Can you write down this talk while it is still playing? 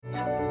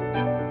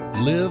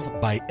Live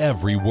by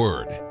every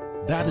word.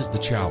 That is the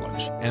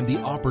challenge and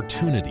the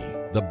opportunity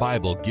the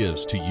Bible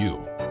gives to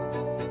you.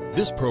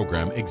 This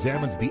program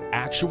examines the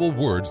actual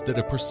words that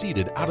have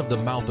proceeded out of the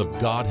mouth of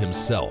God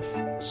Himself,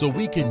 so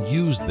we can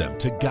use them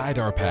to guide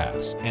our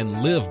paths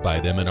and live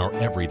by them in our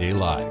everyday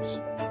lives.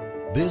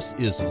 This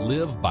is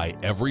Live by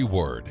Every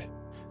Word.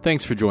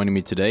 Thanks for joining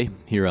me today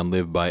here on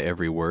Live by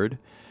Every Word.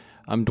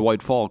 I'm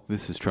Dwight Falk.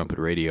 This is Trumpet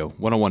Radio,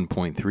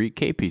 101.3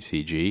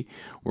 KPCG.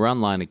 We're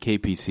online at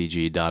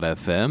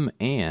kpcg.fm,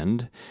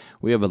 and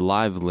we have a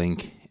live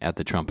link at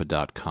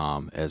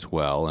thetrumpet.com as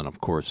well. And, of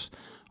course,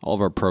 all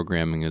of our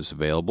programming is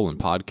available in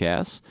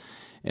podcasts,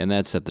 and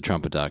that's at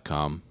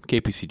thetrumpet.com,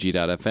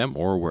 kpcg.fm,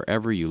 or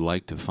wherever you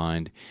like to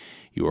find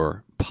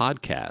your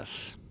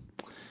podcasts.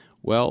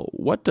 Well,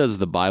 what does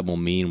the Bible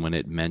mean when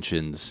it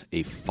mentions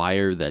a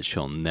fire that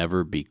shall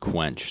never be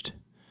quenched?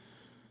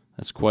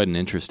 That's quite an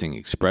interesting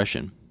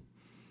expression.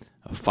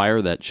 A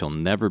fire that shall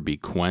never be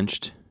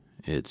quenched.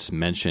 It's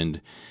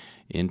mentioned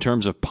in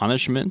terms of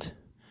punishment.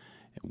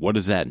 What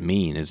does that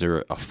mean? Is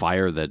there a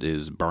fire that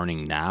is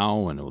burning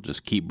now and it will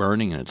just keep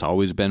burning and it's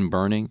always been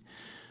burning?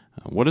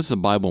 What does the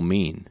Bible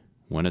mean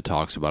when it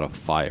talks about a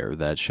fire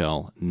that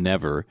shall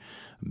never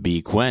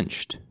be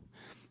quenched?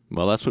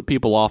 Well, that's what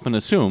people often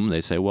assume.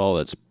 They say, well,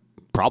 it's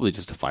probably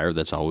just a fire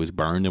that's always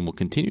burned and will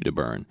continue to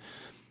burn.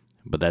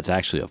 But that's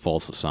actually a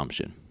false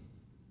assumption.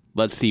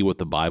 Let's see what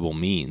the Bible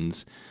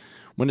means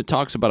when it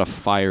talks about a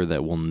fire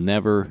that will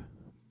never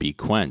be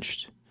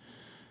quenched.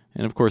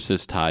 And of course,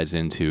 this ties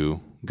into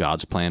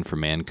God's plan for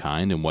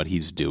mankind and what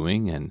He's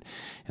doing, and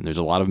there's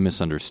a lot of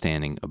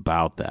misunderstanding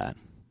about that.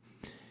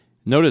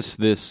 Notice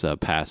this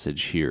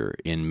passage here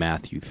in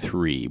Matthew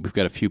 3. We've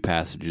got a few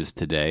passages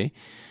today,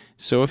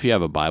 so if you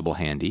have a Bible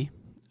handy,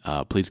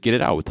 please get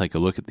it out. We'll take a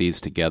look at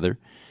these together.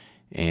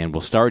 And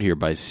we'll start here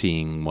by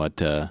seeing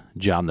what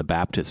John the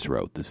Baptist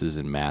wrote. This is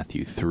in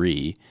Matthew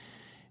 3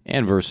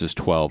 and verses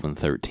 12 and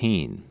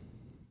 13.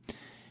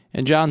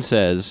 And John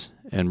says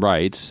and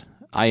writes,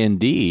 I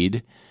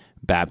indeed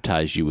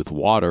baptize you with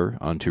water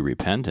unto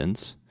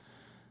repentance,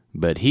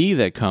 but he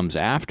that comes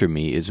after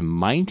me is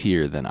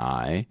mightier than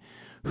I,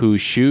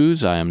 whose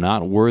shoes I am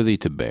not worthy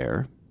to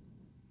bear.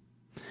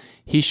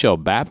 He shall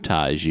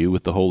baptize you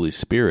with the Holy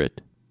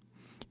Spirit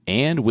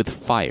and with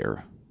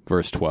fire.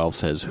 Verse 12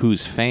 says,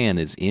 whose fan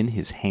is in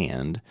his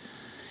hand,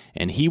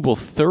 and he will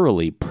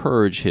thoroughly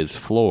purge his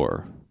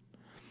floor,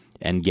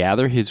 and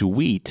gather his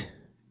wheat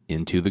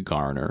into the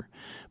garner,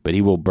 but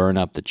he will burn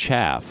up the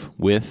chaff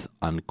with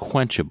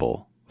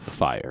unquenchable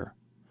fire.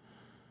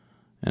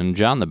 And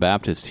John the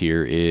Baptist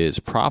here is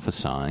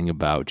prophesying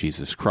about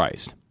Jesus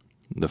Christ,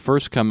 the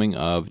first coming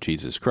of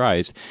Jesus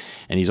Christ,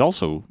 and he's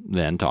also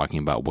then talking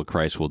about what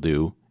Christ will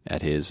do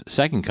at His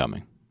second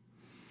coming.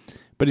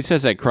 But he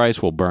says that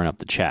Christ will burn up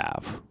the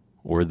chaff,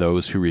 or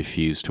those who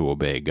refuse to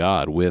obey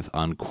God, with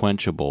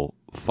unquenchable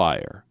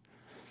fire.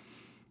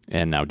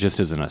 And now, just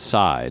as an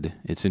aside,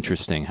 it's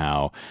interesting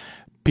how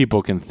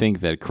people can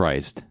think that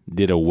Christ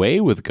did away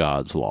with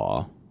God's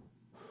law,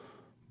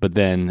 but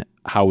then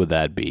how would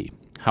that be?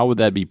 How would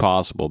that be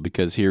possible?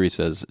 Because here he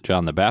says,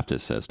 John the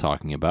Baptist says,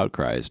 talking about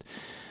Christ,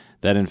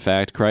 that in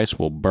fact Christ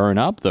will burn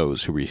up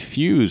those who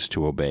refuse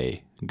to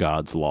obey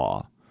God's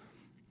law.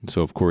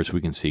 So, of course,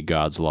 we can see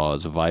God's law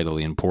is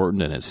vitally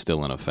important and is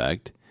still in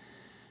effect.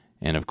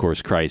 And, of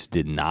course, Christ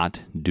did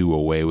not do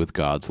away with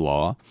God's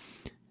law.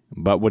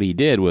 But what He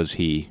did was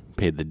He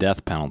paid the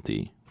death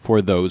penalty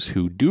for those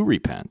who do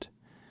repent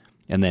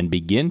and then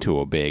begin to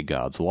obey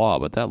God's law.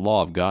 But that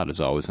law of God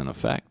is always in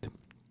effect.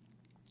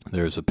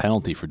 There's a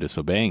penalty for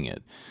disobeying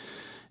it.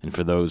 And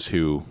for those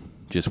who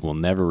just will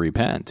never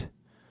repent,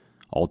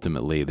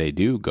 ultimately they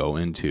do go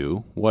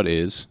into what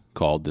is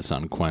called this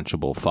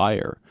unquenchable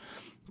fire.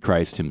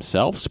 Christ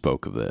Himself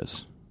spoke of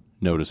this.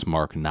 Notice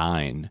Mark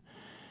 9,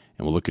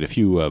 and we'll look at a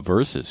few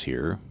verses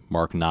here.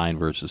 Mark 9,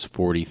 verses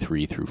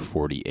 43 through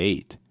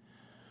 48.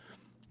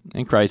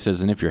 And Christ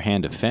says, and if your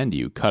hand offend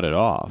you, cut it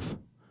off.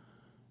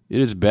 It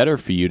is better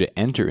for you to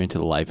enter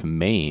into life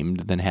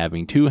maimed than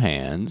having two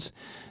hands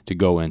to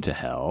go into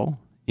hell,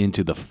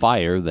 into the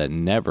fire that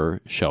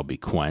never shall be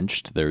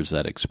quenched. There's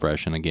that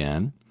expression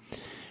again.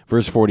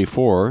 Verse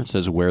 44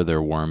 says, where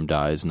their worm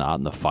dies not,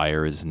 and the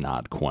fire is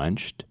not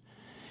quenched.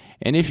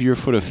 And if your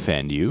foot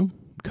offend you,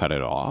 cut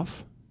it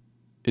off.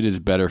 It is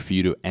better for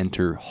you to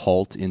enter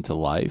halt into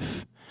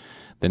life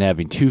than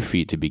having 2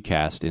 feet to be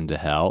cast into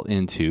hell,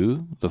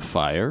 into the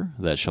fire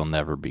that shall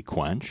never be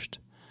quenched.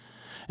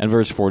 And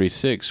verse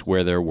 46,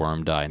 where their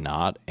worm die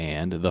not,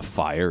 and the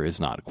fire is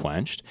not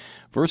quenched.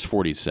 Verse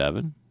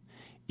 47,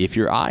 if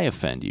your eye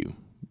offend you,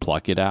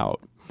 pluck it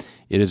out.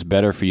 It is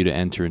better for you to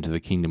enter into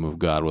the kingdom of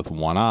God with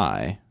one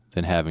eye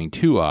than having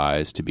 2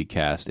 eyes to be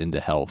cast into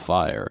hell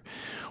fire,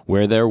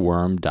 where their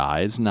worm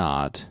dies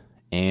not,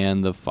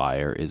 and the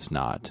fire is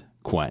not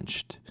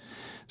quenched.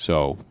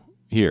 So,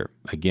 here,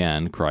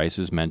 again, Christ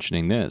is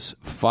mentioning this,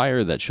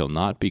 fire that shall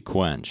not be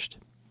quenched.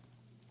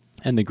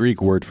 And the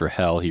Greek word for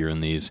hell here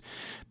in these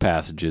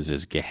passages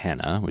is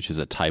Gehenna, which is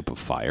a type of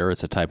fire.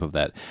 It's a type of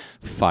that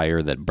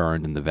fire that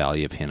burned in the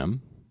valley of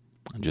Hinnom.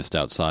 just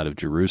outside of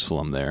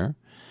Jerusalem there.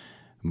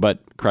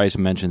 But Christ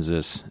mentions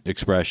this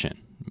expression,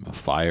 a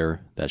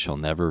fire that shall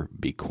never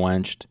be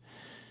quenched.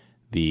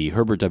 The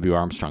Herbert W.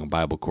 Armstrong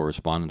Bible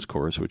Correspondence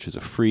Course, which is a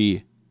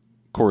free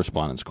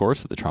correspondence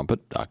course at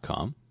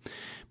thetrumpet.com.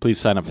 Please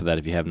sign up for that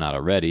if you have not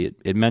already.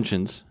 It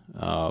mentions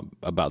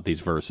about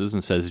these verses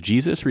and says,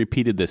 Jesus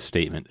repeated this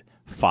statement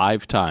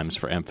 5 times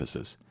for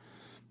emphasis.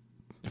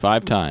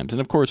 5 times.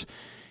 And of course,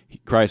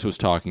 Christ was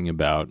talking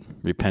about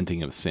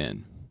repenting of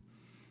sin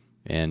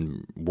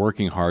and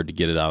working hard to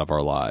get it out of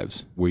our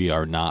lives. We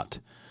are not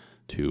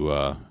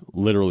to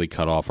literally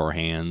cut off our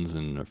hands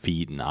and our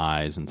feet and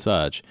eyes and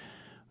such,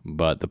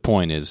 but the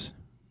point is,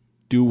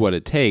 do what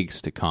it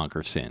takes to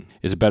conquer sin.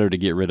 It's better to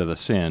get rid of the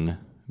sin,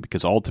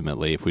 because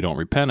ultimately, if we don't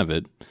repent of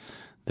it,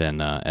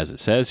 then, as it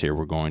says here,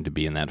 we're going to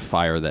be in that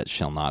fire that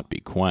shall not be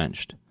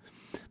quenched.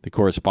 The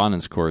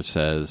Correspondence Course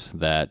says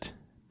that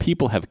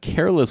people have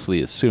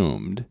carelessly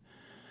assumed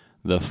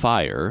the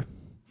fire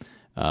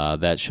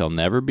that shall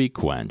never be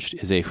quenched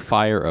is a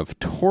fire of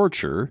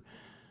torture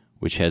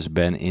which has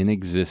been in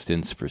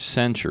existence for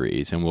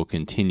centuries and will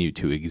continue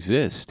to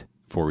exist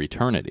for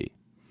eternity.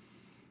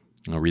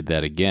 I'll read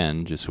that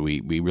again just so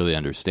we really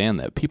understand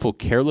that. People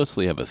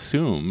carelessly have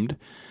assumed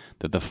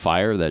that the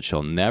fire that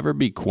shall never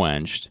be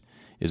quenched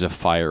is a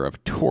fire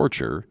of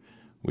torture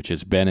which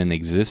has been in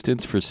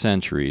existence for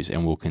centuries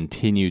and will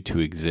continue to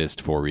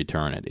exist for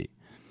eternity.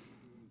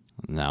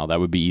 Now, that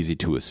would be easy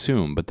to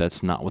assume, but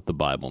that's not what the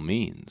Bible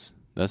means.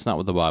 That's not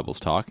what the Bible's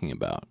talking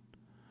about.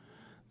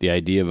 The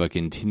idea of a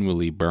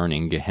continually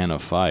burning Gehenna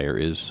fire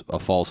is a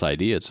false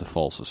idea. It's a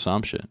false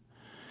assumption.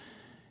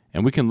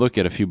 And we can look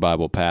at a few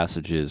Bible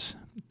passages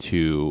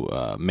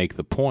to make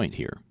the point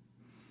here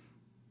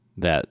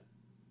that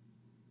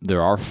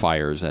there are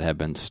fires that have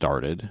been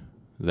started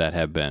that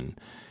have been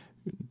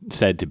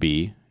said to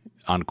be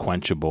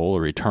unquenchable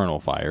or eternal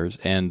fires,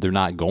 and they're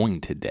not going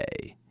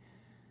today.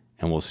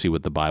 And we'll see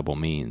what the Bible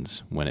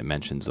means when it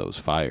mentions those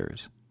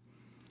fires.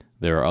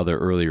 There are other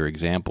earlier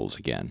examples,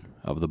 again,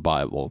 of the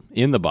Bible,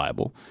 in the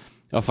Bible,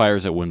 of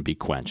fires that wouldn't be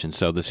quenched. And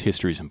so this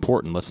history is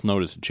important. Let's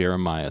notice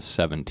Jeremiah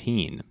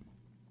 17.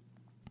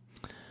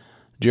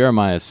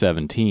 Jeremiah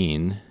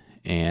 17,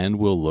 and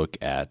we'll look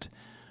at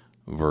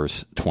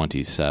verse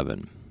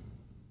 27.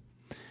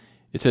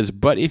 It says,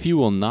 "But if you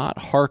will not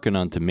hearken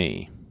unto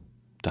me,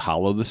 to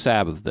hallow the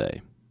Sabbath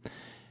day,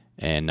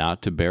 and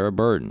not to bear a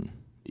burden,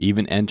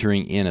 even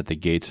entering in at the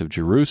gates of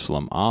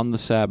Jerusalem on the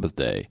Sabbath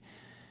day,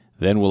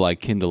 then will I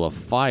kindle a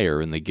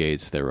fire in the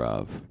gates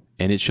thereof,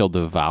 and it shall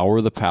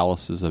devour the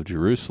palaces of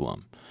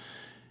Jerusalem,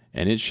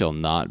 and it shall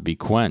not be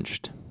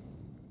quenched."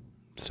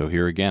 So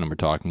here again, we're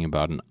talking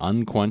about an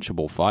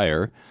unquenchable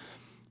fire,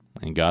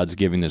 and God's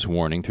giving this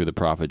warning through the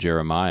prophet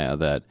Jeremiah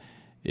that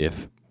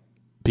if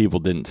people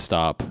didn't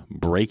stop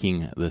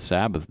breaking the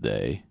Sabbath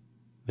day,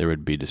 there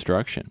would be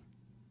destruction.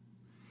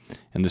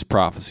 And this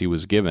prophecy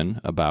was given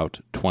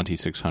about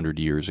 2,600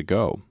 years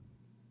ago.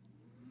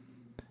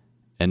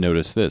 And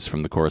notice this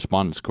from the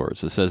Correspondence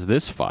Course. It says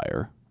this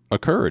fire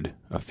occurred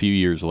a few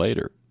years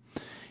later,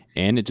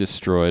 and it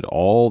destroyed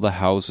all the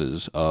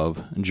houses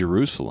of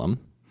Jerusalem.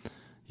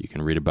 You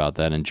can read about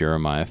that in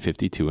Jeremiah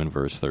 52 and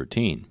verse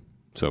 13.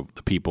 So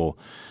the people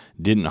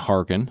didn't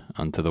hearken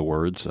unto the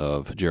words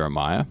of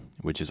Jeremiah,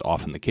 which is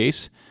often the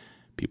case.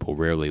 People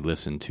rarely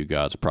listen to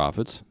God's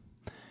prophets.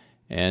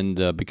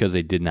 And because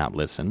they did not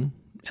listen,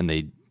 and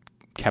they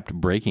kept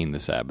breaking the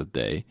Sabbath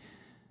day,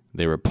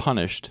 they were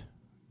punished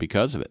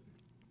because of it.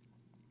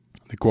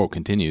 The quote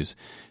continues,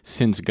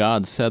 "Since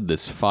God said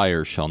this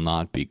fire shall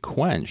not be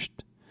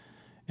quenched,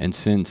 and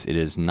since it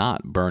is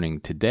not burning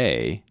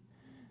today,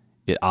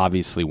 it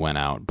obviously went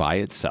out by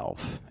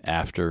itself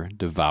after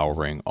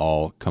devouring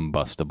all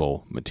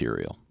combustible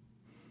material."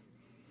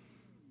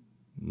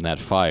 And that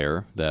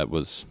fire that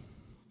was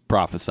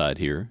prophesied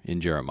here in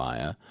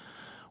Jeremiah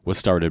was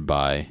started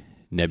by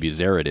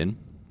Nebuzaradan.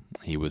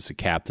 He was the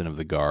captain of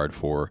the guard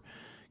for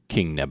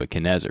King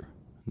Nebuchadnezzar.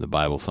 The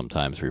Bible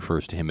sometimes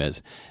refers to him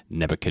as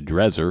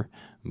Nebuchadrezzar,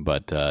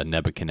 but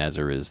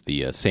Nebuchadnezzar is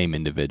the same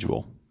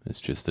individual.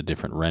 It's just a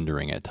different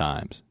rendering at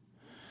times.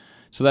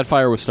 So that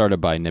fire was started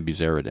by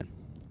Nebuzaradan,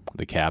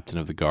 the captain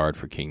of the guard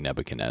for King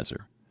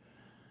Nebuchadnezzar.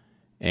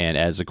 And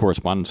as the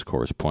Correspondence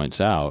Course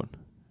points out,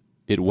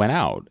 it went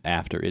out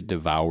after it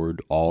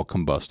devoured all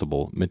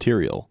combustible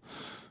material.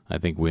 I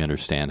think we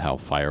understand how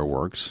fire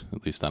works,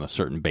 at least on a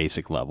certain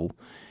basic level.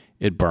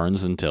 It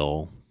burns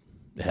until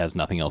it has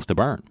nothing else to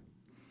burn.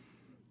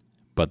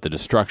 But the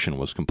destruction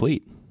was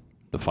complete.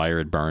 The fire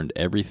had burned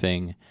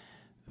everything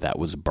that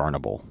was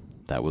burnable,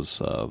 that was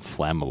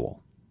flammable.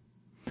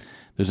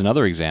 There's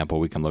another example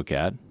we can look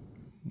at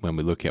when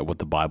we look at what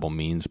the Bible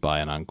means by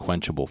an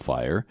unquenchable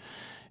fire,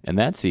 and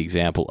that's the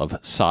example of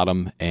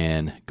Sodom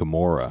and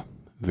Gomorrah.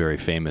 Very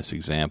famous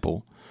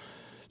example.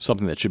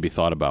 Something that should be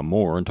thought about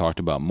more and talked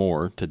about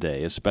more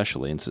today,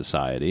 especially in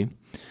society,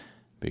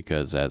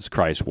 because as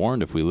Christ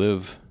warned, if we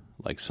live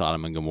like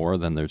Sodom and Gomorrah,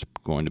 then there's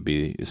going to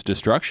be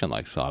destruction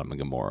like Sodom and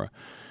Gomorrah.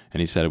 And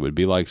he said it would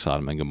be like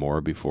Sodom and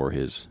Gomorrah before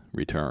his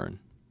return.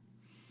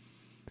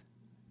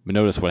 But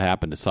notice what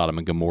happened to Sodom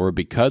and Gomorrah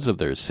because of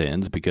their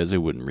sins, because they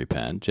wouldn't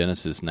repent.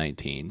 Genesis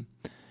 19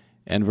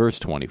 and verse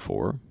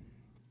 24.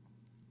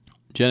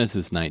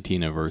 Genesis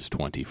 19 and verse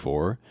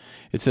 24.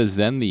 It says,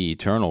 Then the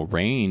Eternal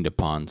rained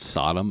upon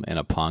Sodom and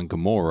upon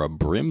Gomorrah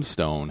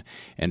brimstone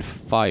and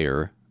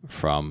fire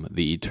from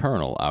the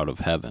Eternal out of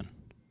heaven.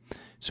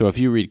 So if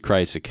you read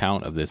Christ's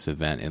account of this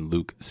event in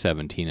Luke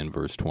 17 and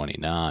verse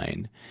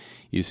 29,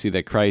 you see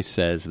that Christ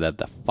says that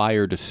the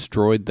fire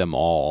destroyed them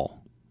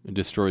all. It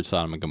destroyed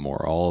Sodom and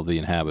Gomorrah, all of the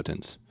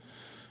inhabitants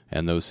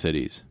and those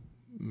cities.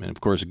 And of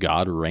course,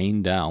 God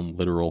rained down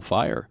literal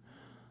fire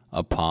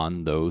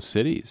upon those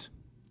cities.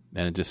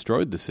 And it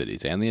destroyed the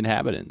cities and the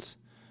inhabitants.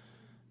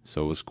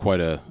 So it was quite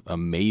an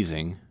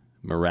amazing,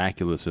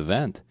 miraculous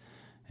event.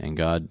 And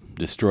God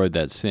destroyed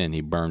that sin.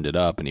 He burned it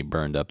up, and he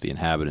burned up the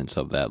inhabitants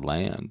of that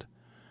land.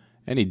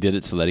 And he did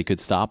it so that he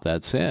could stop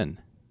that sin,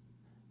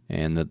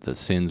 and that the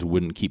sins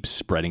wouldn't keep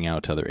spreading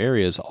out to other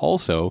areas.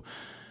 Also,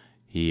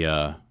 he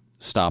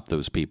stopped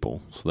those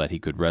people so that he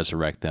could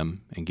resurrect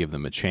them and give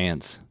them a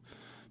chance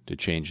to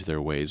change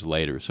their ways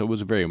later. So it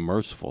was a very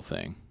merciful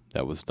thing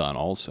that was done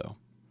also.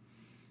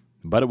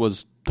 But it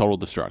was total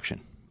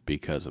destruction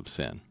because of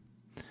sin.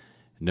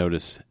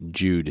 Notice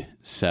Jude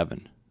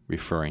 7,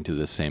 referring to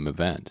this same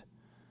event.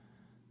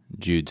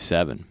 Jude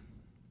 7.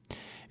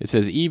 It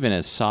says, Even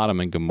as Sodom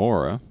and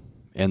Gomorrah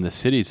and the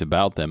cities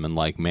about them in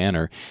like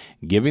manner,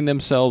 giving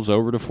themselves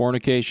over to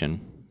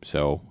fornication.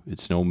 So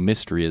it's no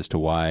mystery as to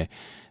why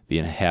the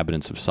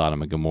inhabitants of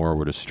Sodom and Gomorrah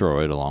were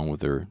destroyed along with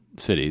their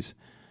cities,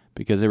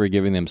 because they were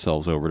giving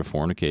themselves over to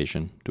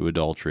fornication, to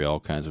adultery, all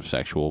kinds of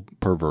sexual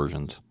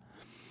perversions.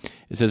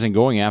 It says, In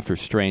going after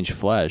strange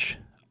flesh,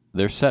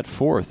 they're set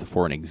forth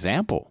for an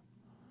example,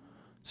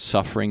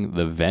 suffering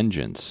the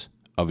vengeance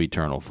of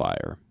eternal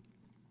fire.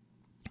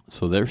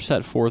 So they're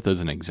set forth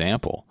as an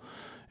example.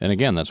 And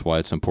again, that's why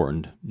it's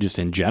important, just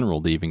in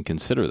general, to even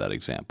consider that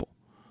example.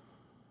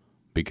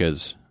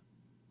 Because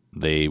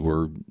they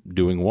were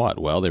doing what?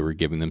 Well, they were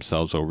giving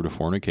themselves over to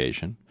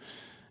fornication,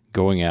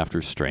 going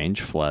after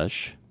strange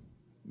flesh,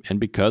 and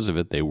because of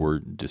it, they were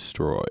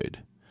destroyed.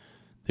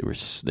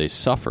 They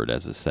suffered,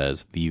 as it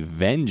says, the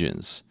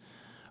vengeance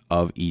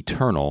of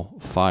eternal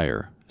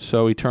fire.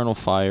 So eternal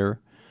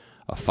fire,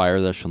 a fire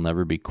that shall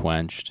never be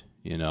quenched.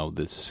 You know,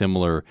 the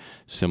similar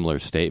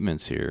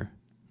statements here,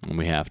 and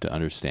we have to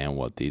understand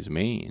what these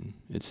mean.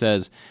 It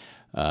says,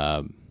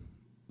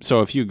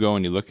 so if you go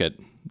and you look at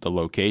the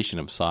location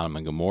of Sodom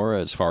and Gomorrah,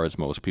 as far as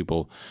most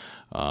people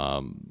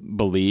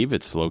believe,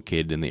 it's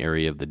located in the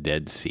area of the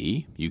Dead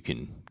Sea. You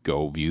can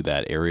go view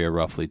that area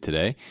roughly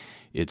today.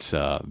 It's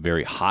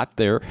very hot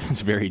there.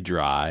 It's very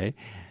dry.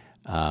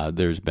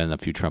 There's been a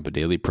few Trumpet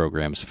Daily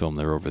programs filmed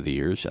there over the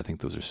years. I think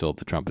those are still at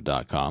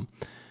thetrumpet.com.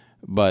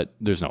 But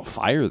there's no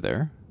fire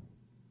there,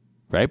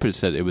 right? But it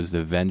said it was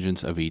the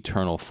vengeance of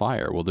eternal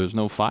fire. Well, there's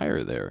no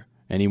fire there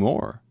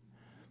anymore.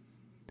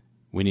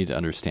 We need to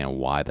understand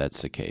why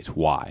that's the case.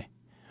 Why?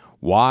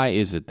 Why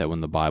is it that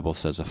when the Bible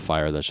says a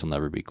fire that shall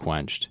never be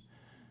quenched,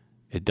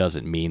 it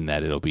doesn't mean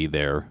that it'll be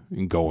there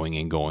going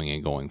and going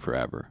and going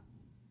forever?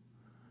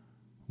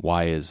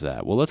 Why is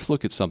that? Well, let's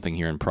look at something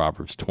here in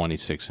Proverbs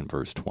 26 and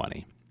verse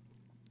 20.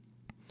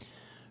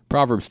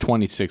 Proverbs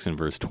 26 and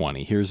verse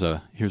 20. Here's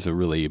a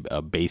really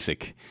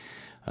basic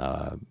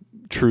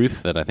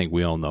truth that I think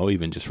we all know,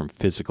 even just from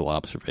physical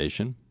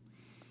observation.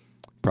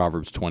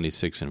 Proverbs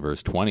 26 and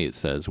verse 20, it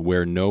says,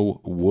 Where no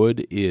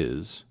wood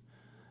is,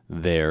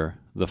 there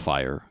the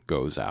fire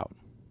goes out.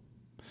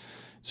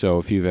 So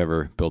if you've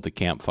ever built a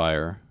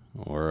campfire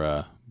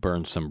or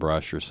burned some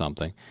brush or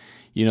something,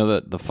 you know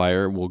that the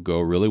fire will go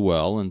really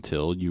well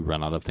until you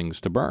run out of things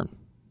to burn.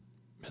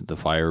 The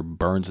fire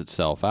burns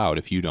itself out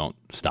if you don't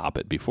stop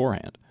it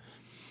beforehand,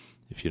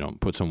 if you don't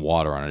put some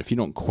water on it, if you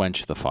don't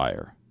quench the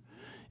fire.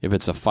 If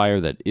it's a fire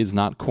that is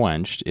not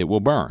quenched, it will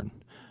burn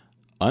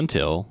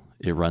until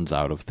it runs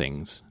out of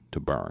things to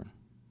burn.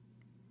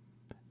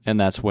 And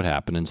that's what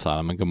happened in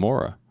Sodom and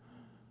Gomorrah.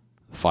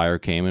 The fire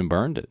came and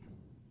burned it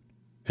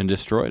and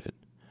destroyed it.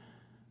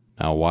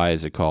 Now, why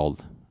is it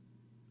called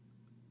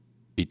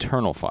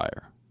eternal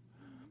fire?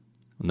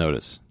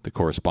 Notice the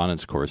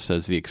correspondence course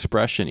says the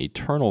expression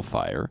eternal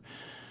fire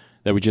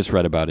that we just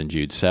read about in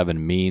Jude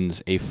 7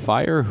 means a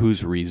fire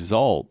whose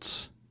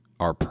results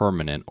are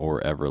permanent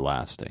or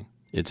everlasting.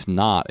 It's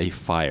not a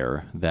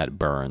fire that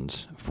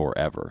burns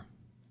forever.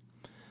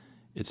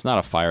 It's not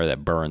a fire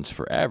that burns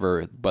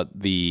forever, but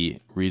the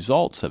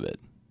results of it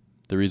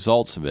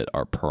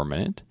are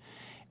permanent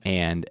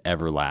and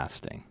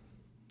everlasting.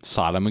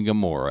 Sodom and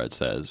Gomorrah, it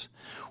says,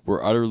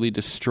 were utterly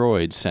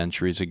destroyed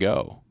centuries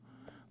ago.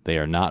 They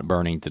are not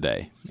burning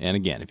today. And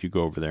again, if you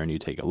go over there and you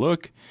take a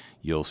look,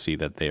 you'll see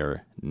that they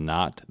are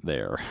not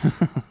there.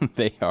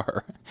 They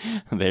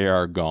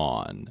are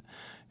gone.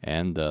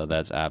 And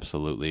that's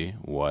absolutely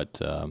what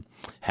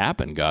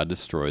happened. God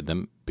destroyed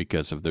them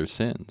because of their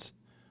sins.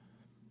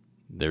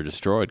 They're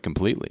destroyed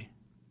completely.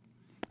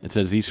 It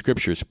says these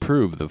scriptures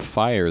prove the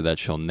fire that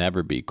shall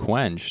never be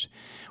quenched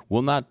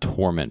will not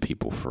torment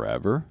people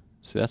forever.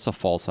 See, that's a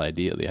false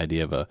idea, the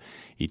idea of a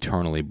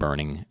eternally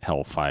burning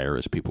hellfire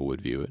as people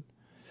would view it.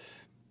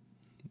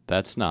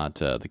 That's not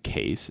the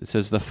case. It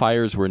says the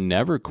fires were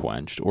never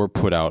quenched or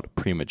put out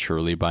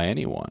prematurely by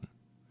anyone.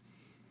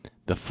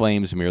 The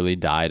flames merely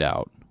died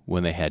out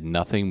when they had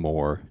nothing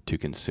more to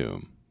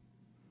consume.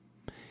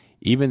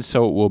 Even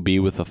so it will be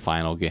with the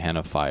final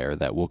Gehenna fire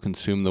that will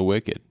consume the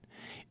wicked.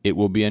 It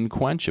will be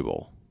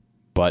unquenchable,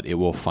 but it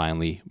will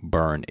finally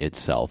burn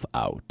itself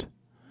out.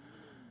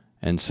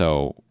 And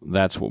so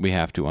that's what we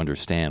have to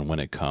understand when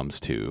it comes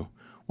to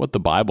what the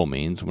Bible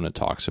means when it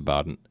talks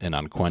about an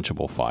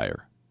unquenchable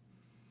fire.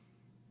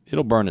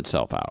 It'll burn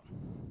itself out.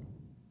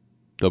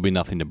 There'll be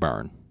nothing to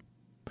burn.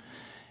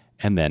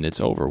 And then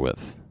it's over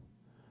with.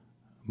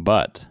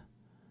 But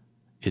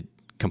it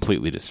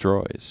completely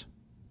destroys.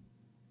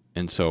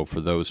 And so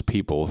for those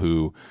people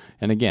who,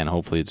 and again,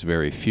 hopefully it's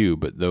very few,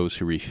 but those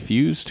who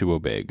refuse to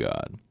obey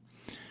God,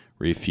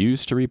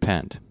 refuse to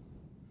repent,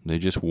 they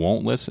just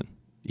won't listen.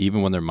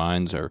 Even when their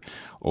minds are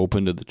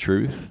open to the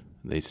truth,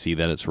 they see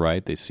that it's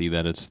right, they see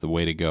that it's the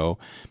way to go,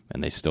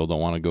 and they still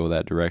don't want to go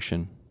that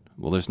direction.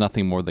 Well, there's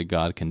nothing more that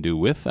God can do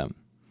with them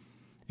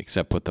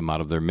except put them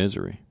out of their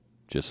misery,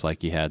 just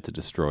like he had to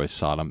destroy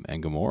Sodom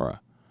and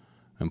Gomorrah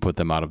and put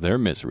them out of their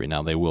misery.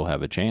 Now, they will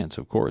have a chance,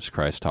 of course.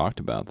 Christ talked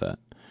about that.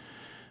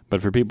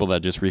 But for people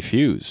that just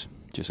refuse,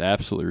 just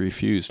absolutely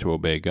refuse to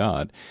obey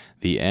God,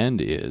 the end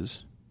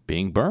is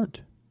being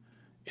burnt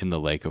in the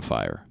lake of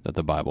fire that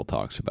the Bible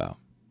talks about.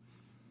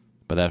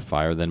 But that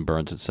fire then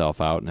burns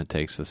itself out, and it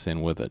takes the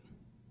sin with it.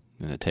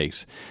 And it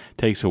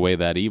takes away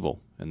that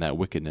evil and that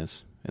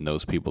wickedness and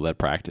those people that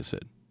practice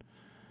it.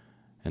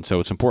 And so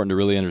it's important to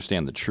really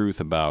understand the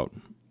truth about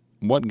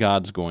what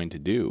God's going to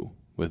do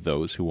with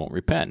those who won't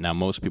repent. Now,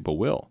 most people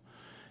will,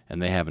 and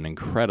they have an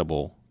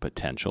incredible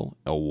potential,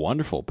 a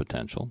wonderful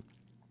potential.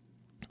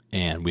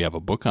 And we have a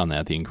book on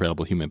that, The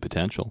Incredible Human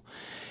Potential,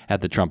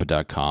 at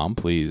thetrumpet.com.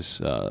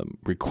 Please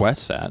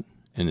request that,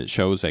 and it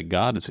shows that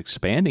God is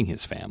expanding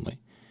his family.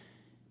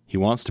 He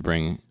wants to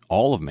bring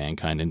all of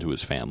mankind into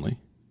his family.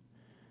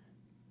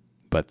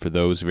 But for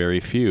those very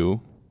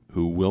few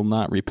who will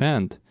not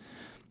repent,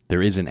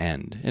 there is an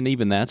end. And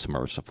even that's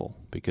merciful,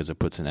 because it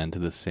puts an end to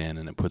the sin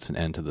and it puts an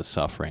end to the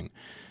suffering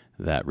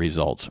that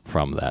results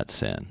from that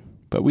sin.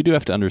 But we do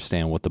have to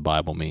understand what the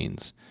Bible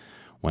means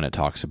when it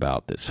talks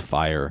about this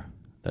fire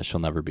that shall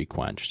never be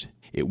quenched.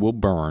 It will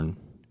burn,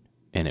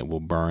 and it will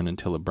burn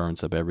until it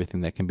burns up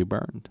everything that can be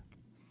burned,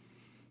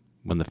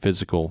 when the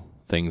physical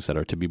things that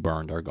are to be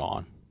burned are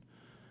gone.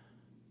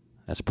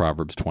 As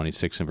Proverbs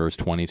 26 and verse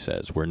 20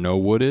 says, where no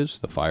wood is,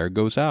 the fire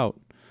goes out.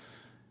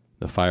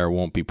 The fire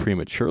won't be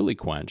prematurely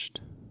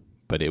quenched,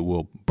 but it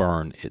will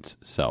burn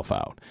itself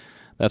out.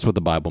 That's what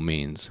the Bible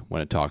means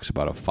when it talks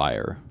about a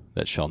fire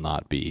that shall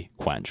not be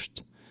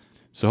quenched.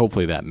 So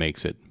hopefully that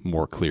makes it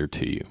more clear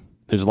to you.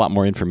 There's a lot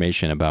more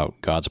information about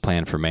God's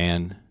plan for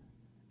man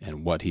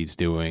and what he's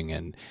doing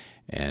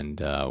and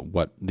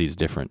what these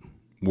different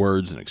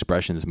words and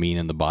expressions mean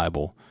in the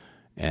Bible.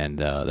 And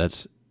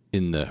that's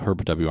in the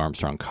Herbert W.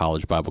 Armstrong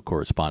College Bible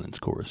Correspondence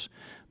course.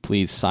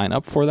 Please sign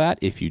up for that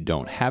if you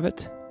don't have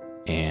it.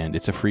 And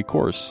it's a free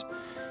course,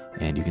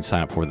 and you can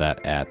sign up for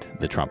that at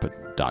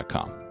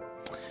thetrumpet.com.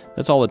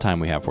 That's all the time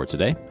we have for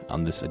today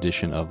on this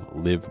edition of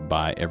Live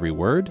by Every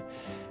Word.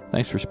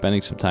 Thanks for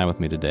spending some time with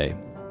me today.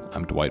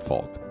 I'm Dwight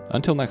Falk.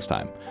 Until next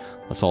time,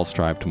 let's all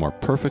strive to more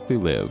perfectly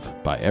live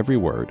by every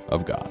word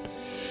of God.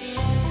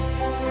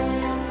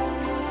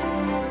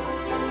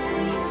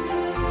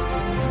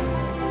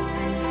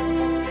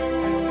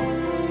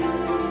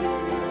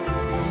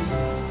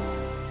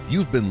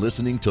 You've been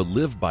listening to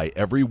Live by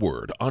Every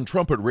Word on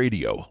Trumpet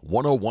Radio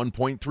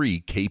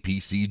 101.3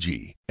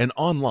 KPCG and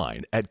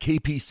online at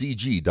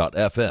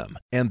kpcg.fm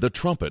and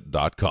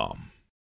thetrumpet.com.